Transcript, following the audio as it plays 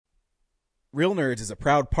Real Nerds is a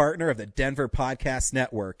proud partner of the Denver Podcast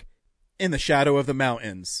Network. In the shadow of the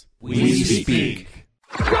mountains, we speak.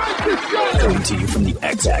 Coming to you from the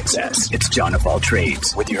X-Axis, it's John of All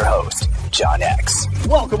Trades with your host, John X.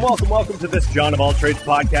 Welcome to this John of All Trades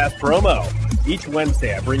podcast promo. Each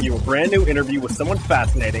Wednesday, I bring you a brand new interview with someone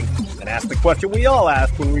fascinating and ask the question we all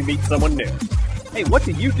ask when we meet someone new. Hey, what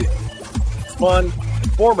do you do? It's fun,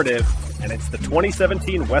 informative, and it's the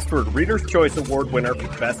 2017 Westward Reader's Choice Award winner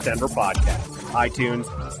for Best Denver Podcast.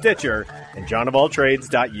 iTunes, Stitcher, and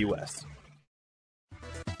johnofalltrades.us.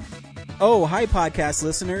 Oh, hi, podcast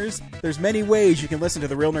listeners. There's many ways you can listen to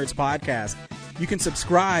the Real Nerds podcast. You can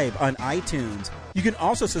subscribe on iTunes. You can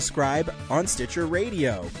also subscribe on Stitcher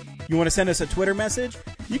Radio. You want to send us a Twitter message?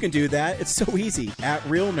 You can do that. It's so easy, at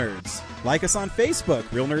Real Nerds. Like us on Facebook,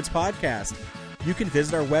 Real Nerds Podcast. You can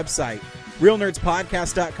visit our website,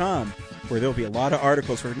 realnerdspodcast.com, where there'll be a lot of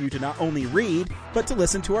articles for you to not only read, but to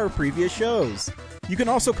listen to our previous shows. You can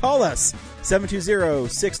also call us,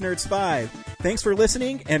 720-6nerds5. Thanks for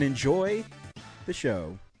listening, and enjoy the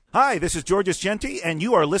show. Hi, this is Georges Genti, and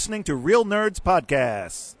you are listening to Real Nerds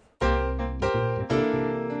Podcast.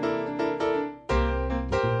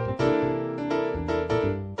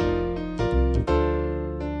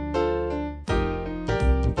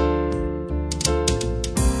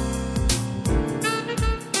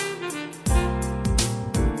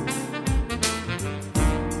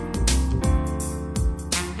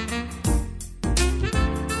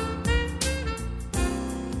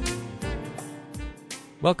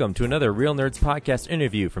 Welcome to another Real Nerds Podcast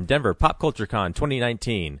interview from Denver Pop Culture Con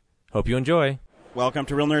 2019. Hope you enjoy. Welcome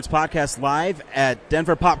to Real Nerds Podcast live at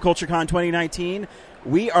Denver Pop Culture Con 2019.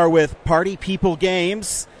 We are with Party People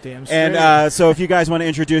Games. Damn straight. And so if you guys want to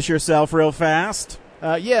introduce yourself real fast.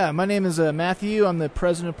 Yeah, my name is Matthew. I'm the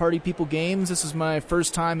president of Party People Games. This is my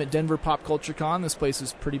first time at Denver Pop Culture Con. This place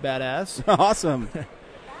is pretty badass. Awesome.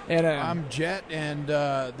 And I'm Jet, and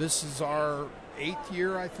this is our 8th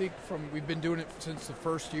year, I think. We've been doing it since the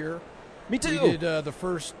first year. Me too. We did the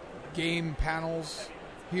first game panels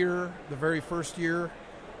here, the very first year,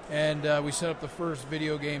 and we set up the first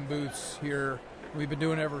video game booths here. We've been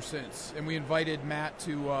doing it ever since, and we invited Matt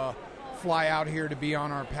to fly out here to be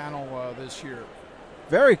on our panel this year.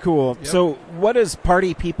 Very cool. Yep. So what is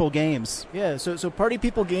Party People Games? yeah, so Party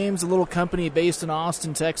People Games, a little company based in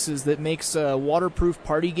Austin, Texas, that makes waterproof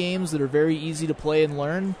party games that are very easy to play and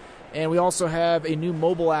learn. And we also have a new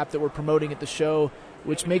mobile app that we're promoting at the show,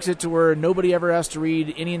 which makes it to where nobody ever has to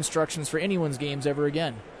read any instructions for anyone's games ever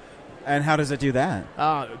again. And how does it do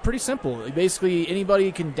that? Pretty simple. Basically, anybody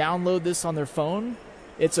can download this on their phone.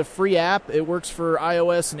 It's a free app. It works for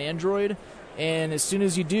iOS and Android. And as soon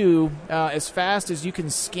as you do, as fast as you can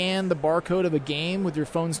scan the barcode of a game with your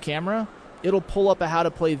phone's camera, it'll pull up a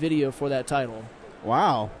how-to-play video for that title.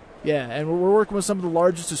 Wow. Yeah, and we're working with some of the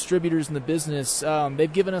largest distributors in the business.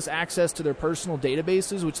 They've given us access to their personal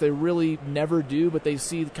databases, which they really never do, but they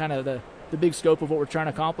see kind of the big scope of what we're trying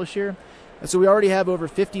to accomplish here. And so we already have over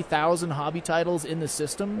 50,000 hobby titles in the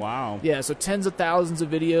system. Wow. Yeah, so tens of thousands of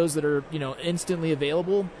videos that are, instantly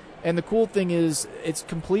available. And the cool thing is it's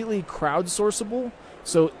completely crowdsourceable.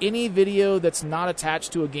 So any video that's not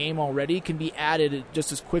attached to a game already can be added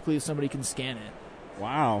just as quickly as somebody can scan it.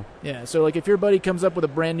 Wow. Yeah, so like if your buddy comes up with a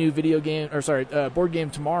brand new board game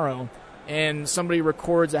tomorrow, and somebody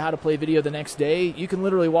records a how to play video the next day, you can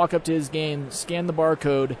literally walk up to his game, scan the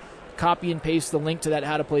barcode, copy and paste the link to that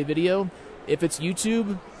how to play video. If it's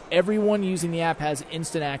YouTube, everyone using the app has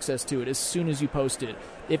instant access to it as soon as you post it.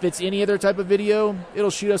 If it's any other type of video, it'll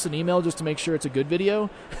shoot us an email just to make sure it's a good video.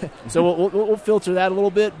 So we'll filter that a little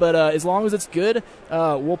bit, but as long as it's good,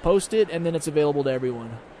 we'll post it, and then it's available to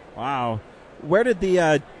everyone. Wow. Where did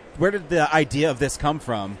the idea of this come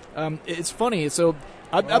from? It's funny. So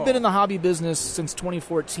I've been in the hobby business since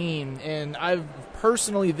 2014, and I've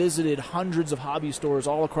personally visited hundreds of hobby stores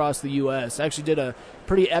all across the U.S. I actually did a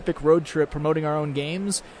pretty epic road trip promoting our own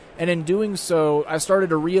games, and in doing so, I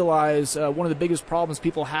started to realize one of the biggest problems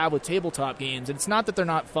people have with tabletop games, and it's not that they're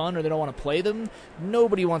not fun or they don't want to play them.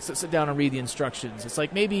 Nobody wants to sit down and read the instructions. It's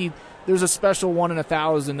like maybe there's a special 1 in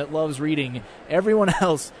 1,000 that loves reading. Everyone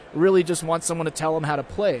else really just wants someone to tell them how to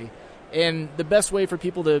play. And the best way for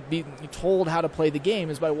people to be told how to play the game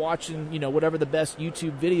is by watching, whatever the best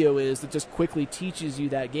YouTube video is that just quickly teaches you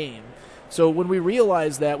that game. So when we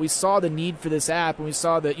realized that, we saw the need for this app, and we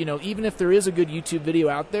saw that, even if there is a good YouTube video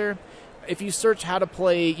out there, if you search how to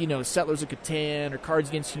play, Settlers of Catan or Cards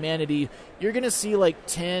Against Humanity, you're going to see like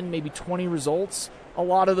 10, maybe 20 results. A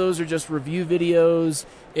lot of those are just review videos.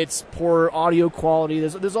 It's poor audio quality.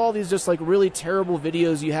 There's all these just like really terrible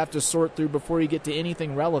videos you have to sort through before you get to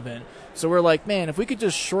anything relevant. So we're like, man, if we could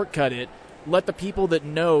just shortcut it, let the people that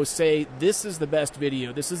know say, this is the best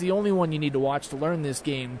video, this is the only one you need to watch to learn this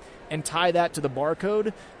game, and tie that to the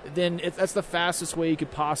barcode, then that's the fastest way you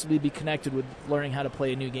could possibly be connected with learning how to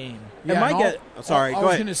play a new game. Yeah, I was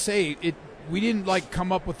going to say, we didn't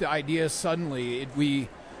come up with the idea suddenly. We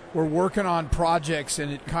were working on projects,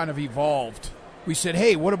 and it kind of evolved. We said,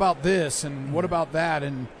 hey, what about this, and what about that?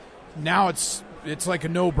 And now it's like a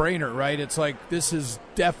no-brainer, right? It's like, this is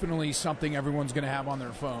definitely something everyone's going to have on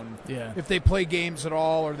their phone. Yeah. If they play games at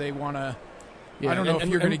all, or they want to... I don't know if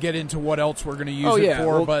you're going to get into what else we're going to use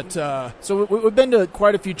for, but... So we've been to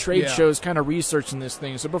quite a few trade shows kind of researching this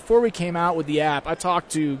thing. So before we came out with the app, I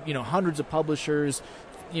talked to, hundreds of publishers,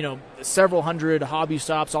 several hundred hobby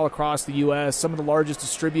shops all across the U.S., some of the largest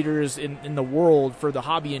distributors in the world for the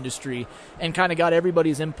hobby industry, and kind of got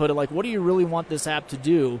everybody's input of, what do you really want this app to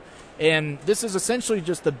do? And this is essentially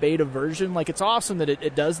just the beta version. It's awesome that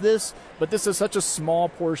it does this, but this is such a small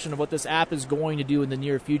portion of what this app is going to do in the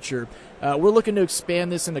near future. We're looking to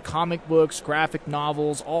expand this into comic books, graphic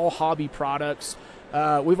novels, all hobby products.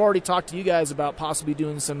 We've already talked to you guys about possibly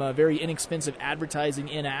doing some very inexpensive advertising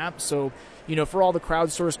in-app. So, for all the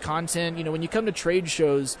crowdsourced content, when you come to trade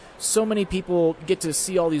shows, so many people get to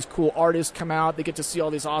see all these cool artists come out. They get to see all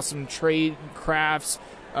these awesome trade crafts,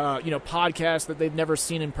 podcasts that they've never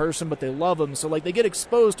seen in person, but they love them. So, they get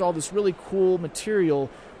exposed to all this really cool material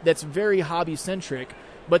that's very hobby-centric.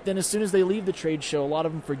 But then as soon as they leave the trade show, a lot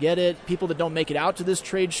of them forget it. People that don't make it out to this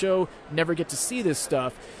trade show never get to see this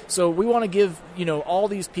stuff. So we want to give, all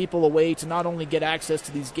these people a way to not only get access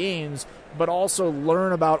to these games, but also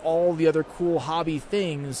learn about all the other cool hobby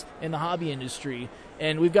things in the hobby industry.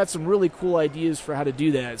 And we've got some really cool ideas for how to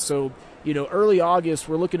do that. So, early August,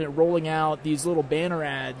 we're looking at rolling out these little banner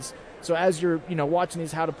ads. So as you're, watching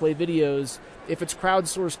these how to play videos, if it's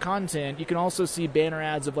crowdsourced content, you can also see banner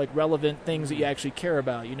ads of relevant things that you actually care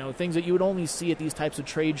about, things that you would only see at these types of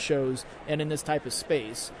trade shows and in this type of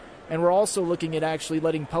space. And we're also looking at actually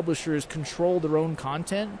letting publishers control their own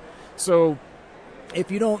content. So if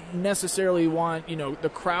you don't necessarily want, the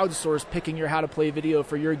crowdsource picking your how to play video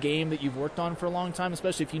for your game that you've worked on for a long time,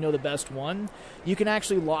 especially if you know the best one, you can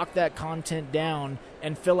actually lock that content down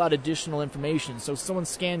and fill out additional information. So if someone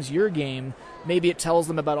scans your game, maybe it tells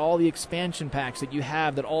them about all the expansion packs that you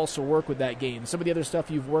have that also work with that game, some of the other stuff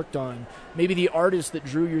you've worked on, maybe the artist that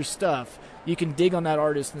drew your stuff. You can dig on that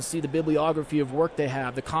artist and see the bibliography of work they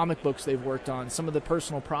have, the comic books they've worked on, some of the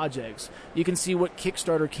personal projects. You can see what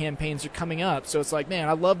Kickstarter campaigns are coming up. So it's man,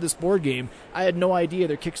 I love this board game. I had no idea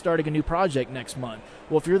they're kickstarting a new project next month.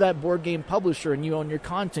 Well, if you're that board game publisher and you own your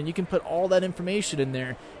content, you can put all that information in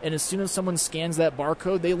there, and as soon as someone scans that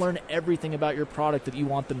barcode, they learn everything about your product that you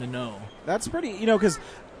want them to know. That's pretty, because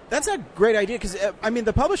that's a great idea, because,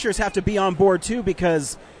 the publishers have to be on board, too,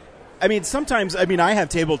 because... sometimes, I have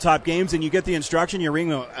tabletop games, and you get the instruction, you ring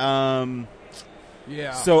the,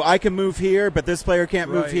 so I can move here, but this player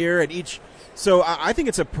can't move here, and so I think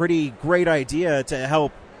it's a pretty great idea to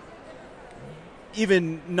help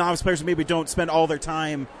even novice players who maybe don't spend all their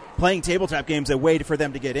time playing tabletop games, a way for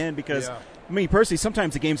them to get in, because, me personally,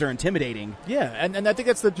 sometimes the games are intimidating. Yeah, and I think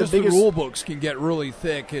that's the biggest... the rule books can get really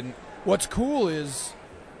thick, and what's cool is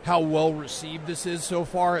how well received this is so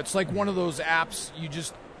far. It's like one of those apps you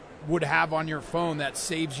just would have on your phone that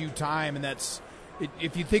saves you time, and that's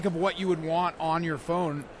if you think of what you would want on your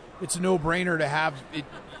phone, it's a no-brainer to have it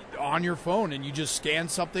on your phone, and you just scan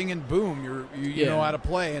something and boom, you know how to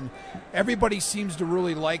play. And everybody seems to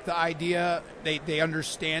really like the idea. They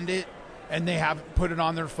understand it, and they have put it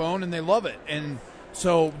on their phone, and they love it. And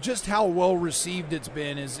so just how well received it's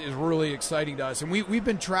been is really exciting to us. And we've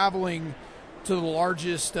been traveling to the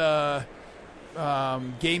largest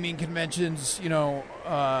gaming conventions,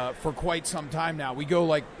 for quite some time now. We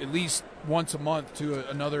go at least once a month to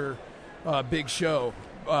another big show,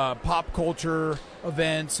 pop culture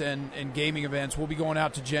events and gaming events. We'll be going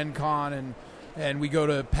out to Gen Con, and we go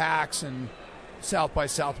to PAX and South by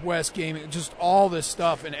Southwest gaming, just all this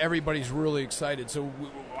stuff, and everybody's really excited. So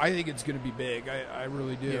I think it's going to be big. I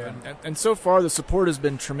really do. Yeah. And so far, the support has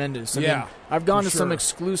been tremendous. I mean, I've gone to some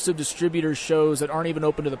exclusive distributor shows that aren't even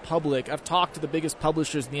open to the public. I've talked to the biggest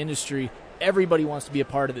publishers in the industry. Everybody wants to be a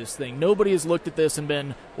part of this thing. Nobody has looked at this and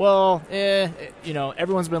been,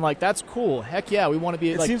 everyone's been like, that's cool. Heck yeah, we want to be.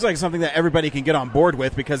 It seems like something that everybody can get on board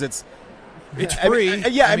with, because it's free.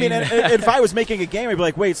 If I was making a game, I'd be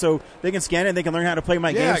like, wait, so they can scan it and they can learn how to play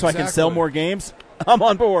my game so I can sell more games? I'm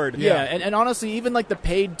on board. Yeah, and honestly, even like the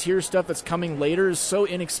paid tier stuff that's coming later is so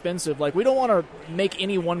inexpensive. Like, we don't want to make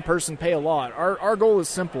any one person pay a lot. Our goal is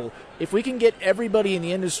simple. If we can get everybody in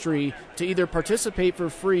the industry to either participate for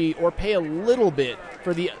free or pay a little bit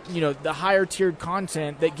for the higher tiered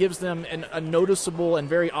content that gives them a noticeable and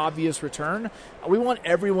very obvious return, we want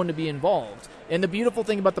everyone to be involved. And the beautiful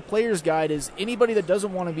thing about the Player's Guide is anybody that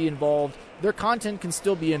doesn't want to be involved, their content can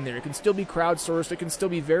still be in there. It can still be crowdsourced. It can still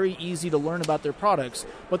be very easy to learn about their products.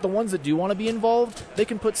 But the ones that do want to be involved, they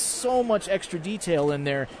can put so much extra detail in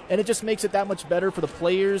there, and it just makes it that much better for the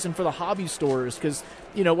players and for the hobby stores. Because,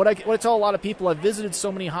 what I tell a lot of people, I've visited so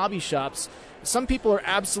many hobby shops. Some people are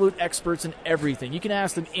absolute experts in everything. You can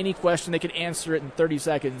ask them any question, they can answer it in 30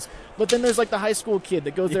 seconds. But then there's like the high school kid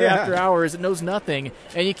that goes there after hours and knows nothing,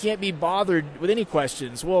 and you can't be bothered with any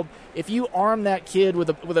questions. Well, if you arm that kid with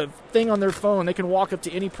a thing on their phone, they can walk up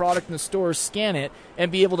to any product in the store, scan it,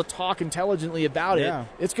 and be able to talk intelligently about it.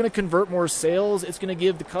 It's going to convert more sales, it's going to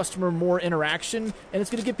give the customer more interaction, and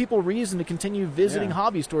it's going to give people reason to continue visiting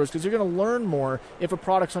hobby stores, because you're going to learn more if a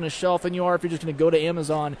product's on a shelf than you are if you're just going to go to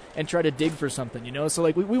Amazon and try to dig for something, So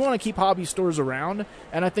like we want to keep hobby stores around,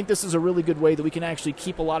 and I think this is a really good way that we can actually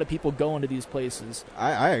keep a lot of people going to these places.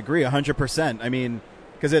 I agree 100%. I mean,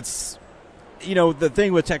 because it's, the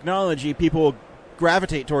thing with technology, people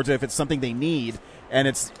gravitate towards it if it's something they need, and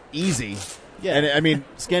it's easy. Yeah. And I mean,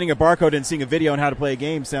 scanning a barcode and seeing a video on how to play a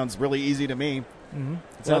game sounds really easy to me. Mm-hmm.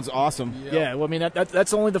 It sounds awesome. Yeah, well, I mean,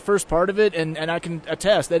 that's only the first part of it, and I can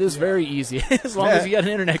attest that is very easy. As long as you got an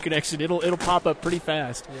internet connection, it'll pop up pretty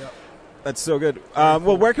fast. Yeah. That's so good.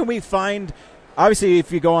 Well, where can we find? Obviously,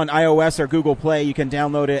 if you go on iOS or Google Play, you can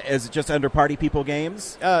download it as just under Party People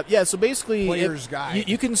Games. So basically, Player's Guide.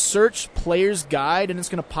 You can search Player's Guide, and it's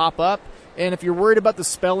going to pop up. And if you're worried about the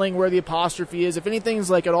spelling, where the apostrophe is, if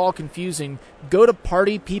anything's like at all confusing, go to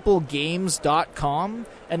partypeoplegames.com,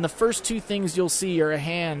 and the first two things you'll see are a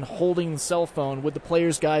hand holding the cell phone with the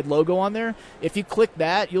Player's Guide logo on there. If you click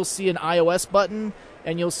that, you'll see an iOS button,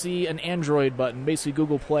 and you'll see an Android button, basically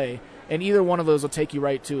Google Play. And either one of those will take you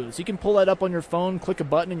right to it. So you can pull that up on your phone, click a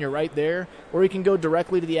button, and you're right there. Or you can go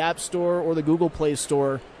directly to the App Store or the Google Play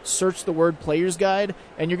Store, search the word Player's Guide,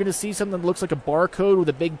 and you're going to see something that looks like a barcode with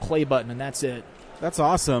a big play button, and that's it. That's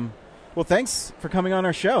awesome. Well, thanks for coming on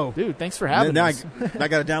our show. Dude, thanks for having us. I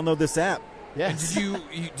got to download this app. Yeah.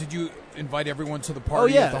 Did you invite everyone to the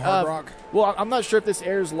party at the Hard Rock? Well, I'm not sure if this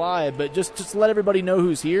airs live, but just to let everybody know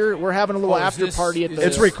who's here, we're having a little after party at the...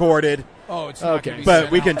 It's recorded. Oh, it's not okay. But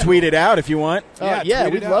we can tweet it out if you want.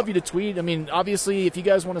 We'd love you to tweet. I mean, obviously, if you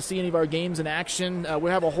guys want to see any of our games in action, we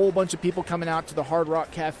have a whole bunch of people coming out to the Hard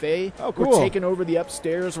Rock Cafe. Oh, cool. We're taking over the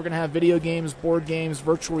upstairs. We're going to have video games, board games,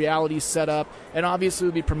 virtual reality set up, and obviously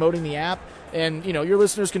we'll be promoting the app. And, your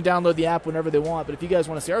listeners can download the app whenever they want, but if you guys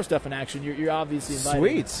want to see our stuff in action, you're obviously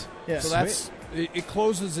invited. Sweet. Yeah. So it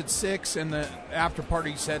closes at 6, and the after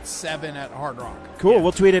party's at 7 at Hard Rock. Cool. Yeah.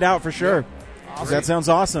 We'll tweet it out for sure. Yeah. Awesome. That sounds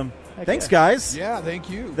awesome. Thanks, guys. Yeah, thank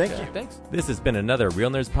you. Thank you. Thanks. This has been another Real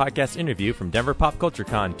Nerds Podcast interview from Denver Pop Culture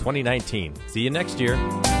Con 2019. See you next year.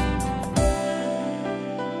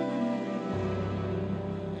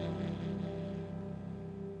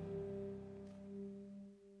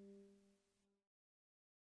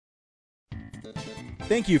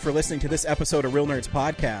 Thank you for listening to this episode of Real Nerds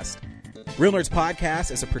Podcast. Real Nerds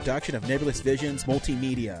Podcast is a production of Nebulous Visions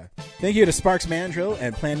Multimedia. Thank you to Sparks Mandrill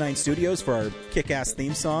and Plan 9 Studios for our kick-ass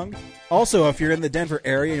theme song. Also, if you're in the Denver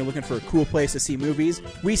area and you're looking for a cool place to see movies,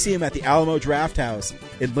 we see them at the Alamo Draft House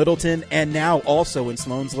in Littleton and now also in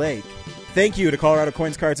Sloan's Lake. Thank you to Colorado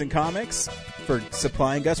Coins, Cards, and Comics for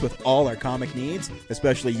supplying us with all our comic needs,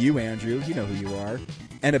 especially you, Andrew. You know who you are.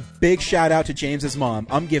 And a big shout out to James's mom.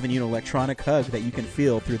 I'm giving you an electronic hug that you can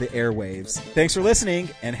feel through the airwaves. Thanks for listening,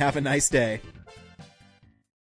 and have a nice day.